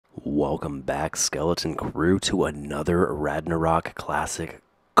Welcome back, Skeleton Crew, to another Radnarok classic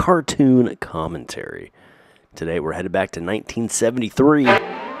cartoon commentary. Today we're headed back to 1973,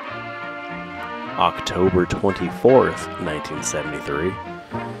 October 24th, 1973,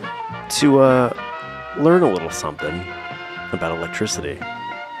 to learn a little something about electricity.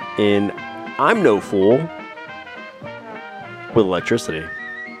 And I'm no fool with electricity.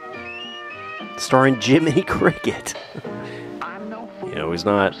 Starring Jiminy Cricket. You know, he's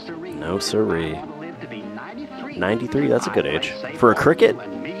not. No siree. 93, that's a good age. For a cricket?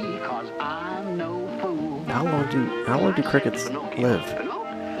 How long do crickets live?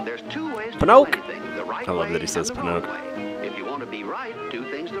 Pinoke! I love that he says Pinoke. If you want to be right, do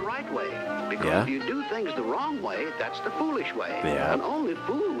things the right way. Because Yeah. if you do things the wrong way, that's the foolish way. Yeah. And only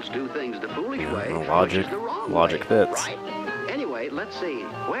fools do things the foolish way, well, logic- which is the wrong logic way. fits. Right? Anyway, let's see.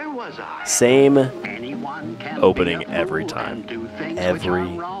 Where was I? Same Anyone can opening be a every fool time. and do things which Every are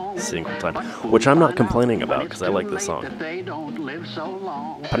wrong. single time. But Which I'm not fools find complaining out about when because it's I like too this song. late that they don't live so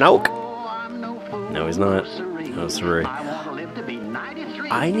long. Pinoke! Oh, I'm no fool, No, he's not. siree. No siree. I want to live to be 93.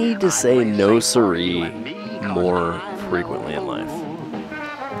 I need to say no siree more frequently in life.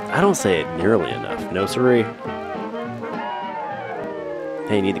 I don't say it nearly enough. No siree.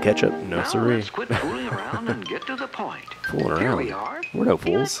 Hey, need the ketchup? No Now siree. let's quit fooling around and get to the point. Fooling Here around. we are. We're no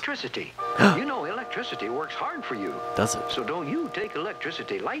fools. Electricity. You know electricity works hard for you. Does it? So don't you take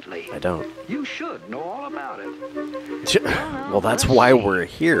electricity lightly. I don't. You should know all about it. Well, that's why we're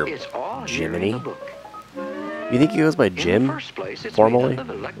here, It's all here in Jiminy. the book. You think he goes by In the Jim? first place, it's Formally? made up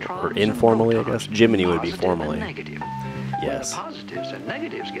of electrons Or and informally, I protons, guess? Jiminy would be positive and formally. negative. Yes. When the positives and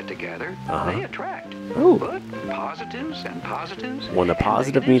negatives get together, Uh-huh. they attract. Ooh. But positives and positives When a and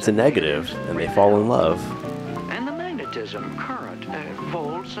positive negatives meets a and negative negatives and they fall in love. and the magnetism, current,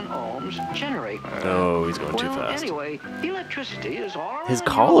 volts and ohms generate. Oh, he's going too Well, fast. anyway, electricity is all around His you,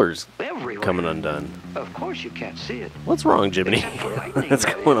 collar's everywhere. coming undone. Of course, you can't see it. What's wrong, Jiminy? Except for lightning, What's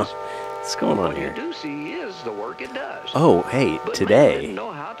that going on? is. What's going on What here? you do see is the work it does. Oh, hey, But man today, didn't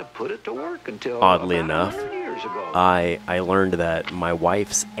know how to put it to work until oddly about enough, 100 years ago. I learned that my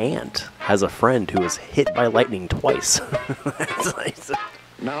wife's aunt has a friend who was hit by lightning twice. That's nice.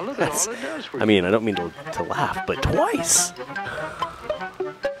 Now look at all it does for I mean, I don't mean to laugh, but twice.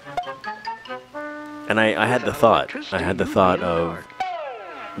 And I had the thought. I had the thought of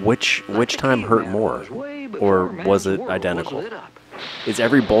which time hurt more, or was it identical? Is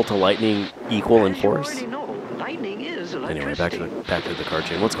every bolt of lightning equal in force? Anyway, back to the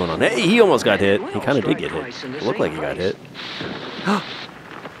cartoon. What's going on? Hey, he almost got hit. He kind of did get hit. It looked like he got hit.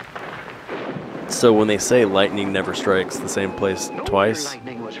 So when they say lightning never strikes the same place twice,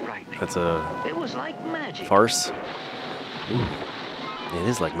 that's a It was like magic. farce. Ooh, it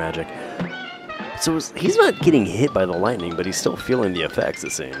is like magic. So he's not getting hit by the lightning, but he's still feeling the effects,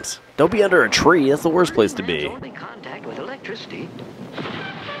 it seems. Don't be under a tree. That's the worst place to be. Only contact with electricity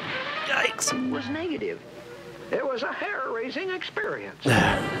Yikes. was negative. It was a hair-raising experience.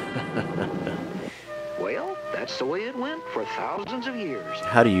 Well, that's the way it went for thousands of years.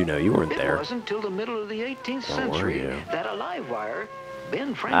 How do you know? You weren't It there. wasn't until the middle of the 18th Where were century you? that a live wire,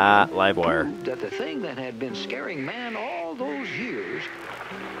 Ben Franklin, live wire. proved that the thing that had been scaring man all those years,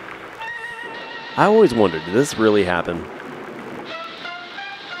 I always wondered, did this really happen?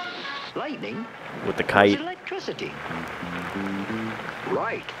 lightning, With the was kite? electricity.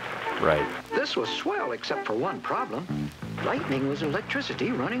 Right. Right. This was swell except for one problem. Lightning was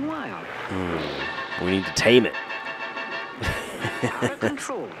electricity running wild. We need to tame it. Out of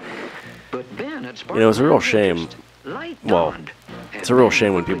control. But Ben had You know, it's a real shame. interest. Light Well, dawned, it's and a real Ben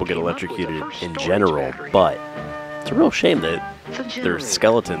shame when quickly people get came up with the electrocuted first in storage general, battery. but it's a real shame that The their generator,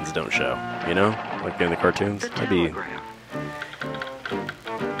 skeletons don't show, you know? Like in the cartoons. the That'd be, telegraph.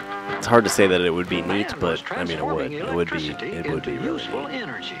 it's hard to say that it would be Man neat, was but I mean, it would. transforming It would be electricity really into useful neat.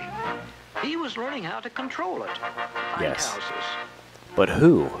 energy. He was learning how to control it. Yes. Lighthouses, But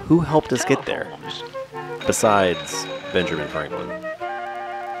who? Who helped us get there? telephones, Besides Benjamin Franklin.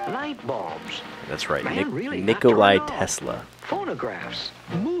 light bulbs, That's right, Man really got Nikolai turned on. Tesla. phonographs,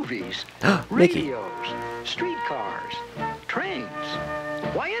 movies, Mickey. radios, streetcars, trains.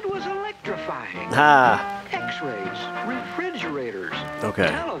 Why, it was electrifying. Ah, X-rays, refrigerators,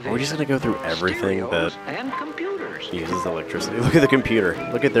 okay. We're just gonna go through everything that stereos, and computers. uses electricity. Look at the computer.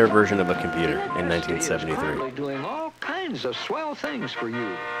 Look at their version of a computer in Electricity is 1973. currently doing all kinds of swell things for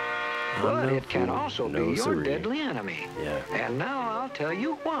you. But no it can fool, also no be your siree. deadly enemy. Yeah. And now I'll tell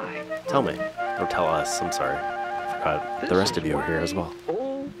you why. Tell me. Or tell us. I'm sorry. I forgot the rest of you are here as well.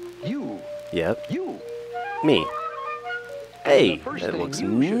 Oh, you. Yep. You. Me. Hey, The first that thing looks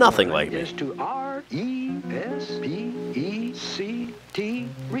you should nothing learn like me. is to REP. R-E-S-P-E-C-T,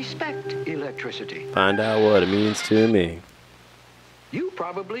 respect electricity. Find out what it means to me. You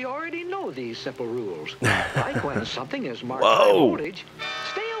probably already know these simple rules. Like when something is marked Whoa. high voltage,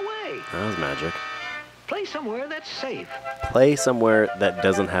 stay away. That was magic. Play somewhere that's safe. Play somewhere that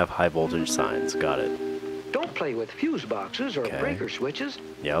doesn't have high voltage signs. Got it. Don't play with fuse boxes or Okay. breaker switches.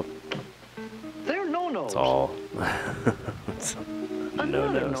 Yep. They're no-nos. That's all. It's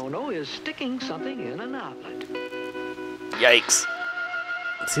Another no-nos. no-no is sticking something in an outlet. Yikes.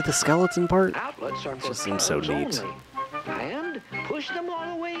 See the skeleton part? Outlets are for just seems so plugs neat. only. And push them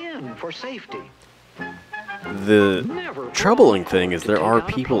all the way in for safety. The Never troubling thing is to there take are out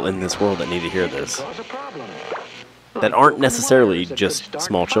a people plug. in this world that need to hear It could this. cause a problem. That Like aren't broken necessarily wires that just could start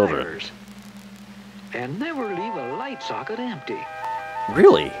small children. fires. And never leave a light socket empty.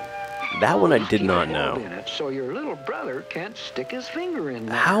 Really? That one I did Keep not a bulb know. in it so your little brother can't stick his finger in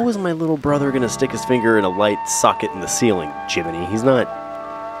there. How is my little brother going to stick his finger in a light socket in the ceiling, Jiminy? He's not...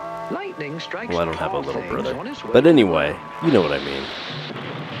 Lightning strikes Well, I don't have a tall little things brother. on its way But to anyway, the you know what I mean.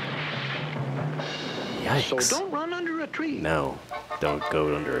 ground. So Yikes. don't run under a tree. No. Don't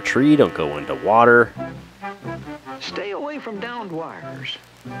go under a tree. Don't go into water. Stay away from downed wires.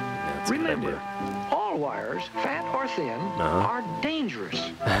 That's a good Remember, idea. all wires, fat or thin, are dangerous.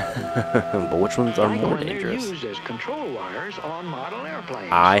 But which ones are Like more when dangerous? they're used as control wires on model airplanes.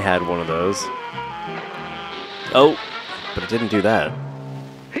 I had one of those. Oh, but it didn't do that.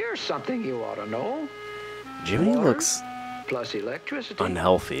 Here's something you ought to know. Jiminy Water looks plus electricity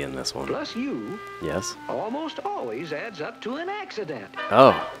unhealthy in this one. plus you Yes? almost always adds up to an accident.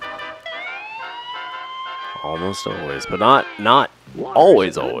 Oh. Almost always, but not Water's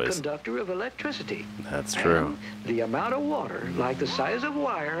always, a good always. conductor of electricity. That's true. And the amount of water, like the size of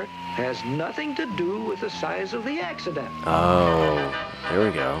wire, has nothing to do with the size of the accident. Oh, here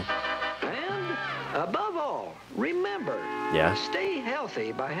we go. And above all, remember, Yeah? stay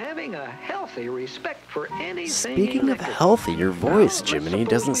healthy by having a healthy respect for anything Speaking of electric. healthy, your voice, Now, Jiminy, let's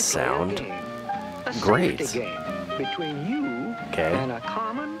doesn't suppose we play a sound game. A great. safety game between you Okay. and a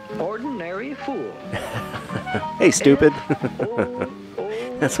common, ordinary fool. Hey, stupid. F-O-O.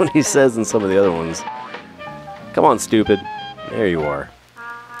 That's what he says in some of the other ones. Come on, stupid. There you are.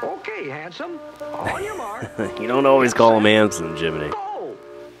 Okay, handsome. On your mark. You don't always call him handsome, Jiminy. Go!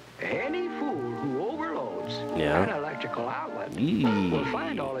 Any fool who overloads Yeah. an electrical outlet Yee. will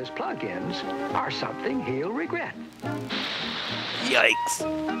find all his plug-ins are something he'll regret. Yikes.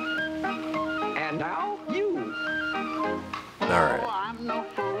 And now, you. All right. I'm no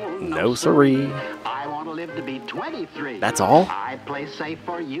fool, No siree. I want to live to be 23. That's all? I play safe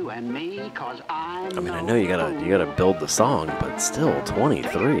for you and me, cause I'm I mean, I know you gotta build the song, but still,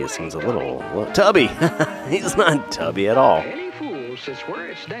 23 seems a little tubby. He's not tubby at all. Any fool sits where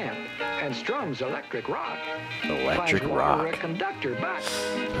it's damp and strums electric rock. Electric finds water rock. a conductor back.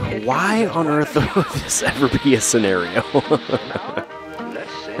 Why on earth would this ever be a scenario? Now,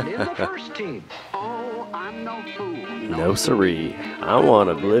 let's send in the first team. Oh, I'm no fool. No siree. I want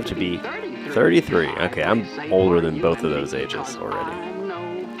to live to be 33. Okay, I'm older than both of those ages already. I'm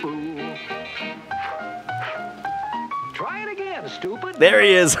no fool. Try it again, stupid. There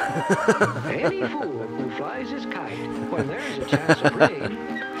he is. Any fool who flies his kite when there's a chance of rain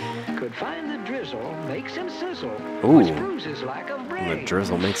could find the drizzle makes him sizzle, which Ooh. proves his lack of brain. The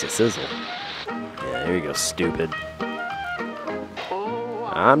drizzle makes it sizzle. Yeah, there you go, stupid. Oh,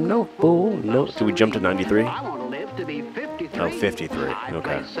 I'm no fool. No. Did we jump to 93? I want to live to be 53. Oh, 53. I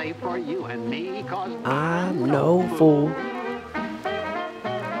Okay. play safe for you and me, cause I'm no fool.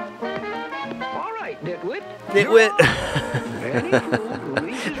 All right, nitwit. Nitwit. Any fool who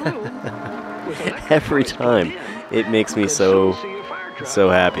leaves his room with electric Every lights time, plugged in it makes me could so soon see a fire truck so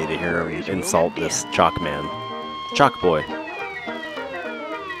happy to hear or him his room insult empty. this chalk man. Chalk boy.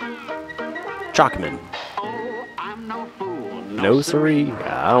 Chalkman. oh, I'm no fool. No siree.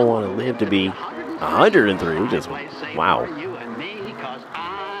 I don't want to live to be 103. We just, wow. You and me, 'cause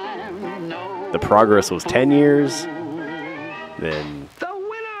I'm no The progress was 10 years, then The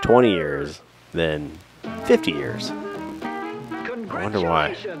winner. 20 years, then 50 years. wonder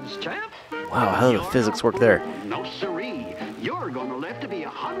why. Congratulations, champ. Wow, how does the physics work there? No siree. You're gonna live to be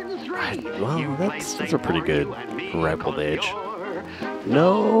 103. Well, You play that's safe a pretty for good you and me, ripe old 'cause age. you're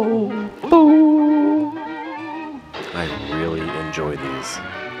No fool. I really enjoy these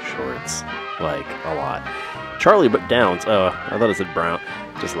shorts, like, a lot. Charlie Downs. Oh, I thought it said Brown.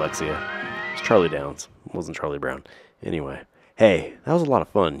 Dyslexia. It's Charlie Downs. It wasn't Charlie Brown. Anyway, hey, that was a lot of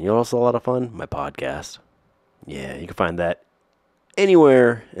fun. You know what's a lot of fun? My podcast. Yeah, you can find that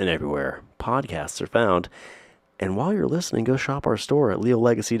anywhere and everywhere podcasts are found. And while you're listening, go shop our store at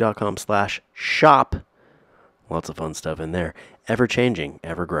leallegacy.com/shop. Lots of fun stuff in there. Ever changing,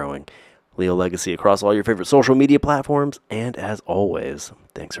 ever growing. Leal Legacy across all your favorite social media platforms. And as always,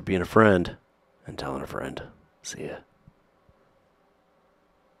 thanks for being a friend and telling a friend. See ya.